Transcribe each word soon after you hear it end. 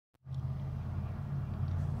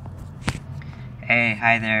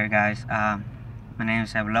Hi there, guys. My name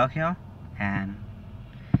is Eulogio, and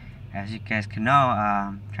as you guys can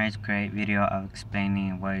know, trying to create video of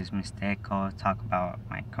explaining what is Mixteco, talk about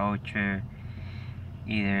my culture,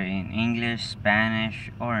 either in English,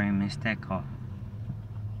 Spanish, or in Mixteco.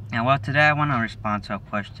 And well, today I want to respond to a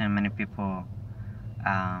question many people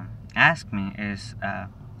ask me: is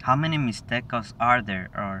how many Mixtecos are there,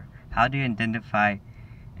 or how do you identify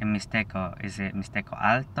a Mixteco? Is it Mixteco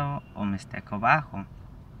alto or Mixteco bajo?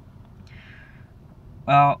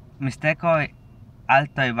 Well, Mixteco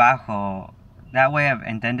alto y bajo, that way of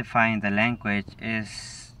identifying the language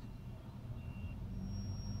is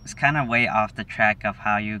kind of way off the track of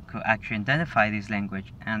how you could actually identify this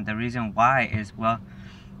language. And the reason why is, well,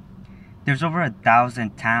 there's over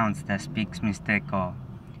 1,000 towns that speaks Mixteco,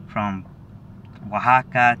 from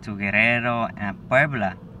Oaxaca to Guerrero and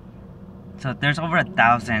Puebla. So there's over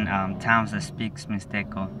 1,000 towns that speaks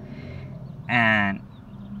Mixteco. And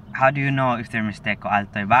how do you know if they're Mixteco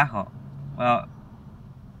alto y bajo? Well,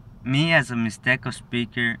 me as a Mixteco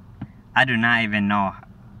speaker, I do not even know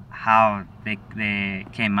how they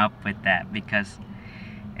came up with that, because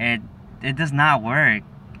it does not work.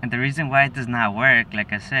 And the reason why it does not work,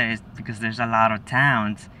 like I said, is because there's a lot of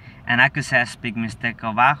towns, and I could say I speak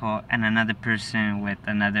Mixteco bajo, and another person with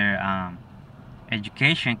another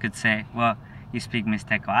education could say, well, you speak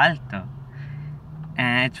Mixteco alto.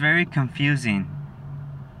 And it's very confusing.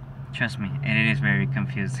 Trust me, it is very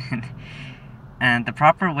confusing. And the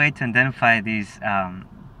proper way to identify these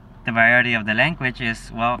the variety of the language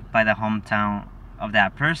is, well, by the hometown of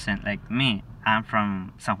that person. Like me, I'm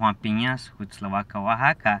from San Juan Piñas, Huitzloaca,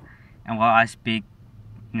 Oaxaca, and well, I speak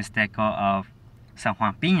Mixteco of San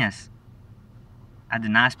Juan Piñas. I do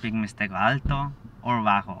not speak Mixteco alto or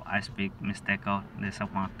bajo. I speak Mixteco de San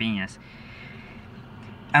Juan Piñas.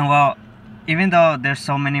 And well, even though there's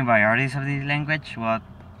so many varieties of this language, well,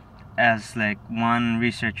 as like one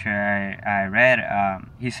researcher I read,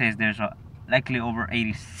 he says there's likely over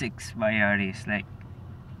 86 varieties. Like,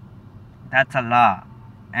 that's a lot.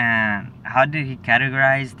 And how did he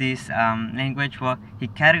categorize this language? Well, he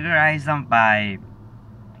categorized them by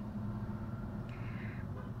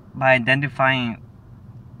identifying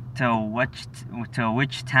to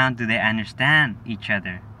which town do they understand each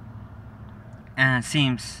other. And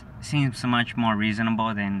seems much more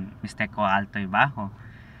reasonable than Mixteco alto y bajo.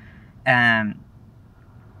 And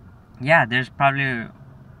yeah, there's probably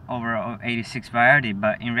over 86 variety,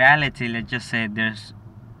 but in reality, let's just say there's,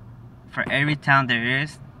 for every town there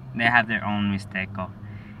is, they have their own Mixteco.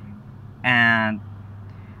 And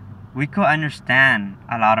we could understand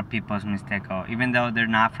a lot of people's Mixteco, even though they're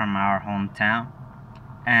not from our hometown.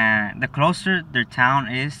 And the closer their town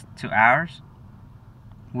is to ours,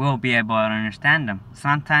 we'll be able to understand them.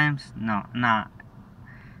 Sometimes, no, not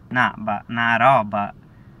at all, but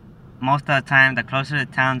most of the time, the closer the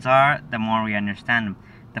towns are, the more we understand them.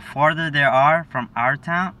 The farther they are from our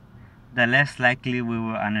town, the less likely we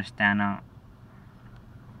will understand them.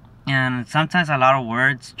 And sometimes a lot of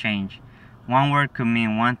words change. One word could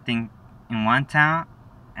mean one thing in one town,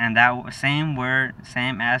 and that same word,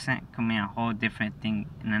 same accent, could mean a whole different thing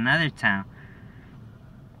in another town.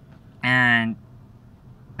 And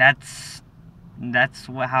that's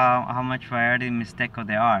how much variety of Mixteco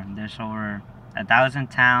there are. There's over 1,000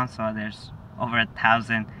 towns, so there's over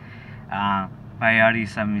 1,000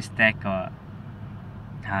 varieties of Mixteco.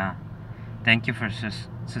 Thank you for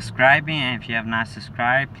subscribing, and if you have not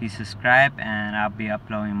subscribed, please subscribe, and I'll be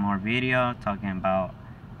uploading more video talking about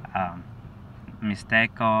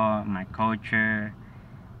Mixteco, my culture,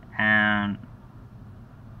 and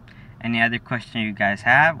any other question you guys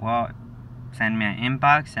have. Well, send me an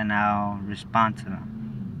inbox and I'll respond to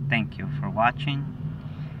them. Thank you for watching,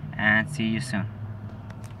 and see you soon.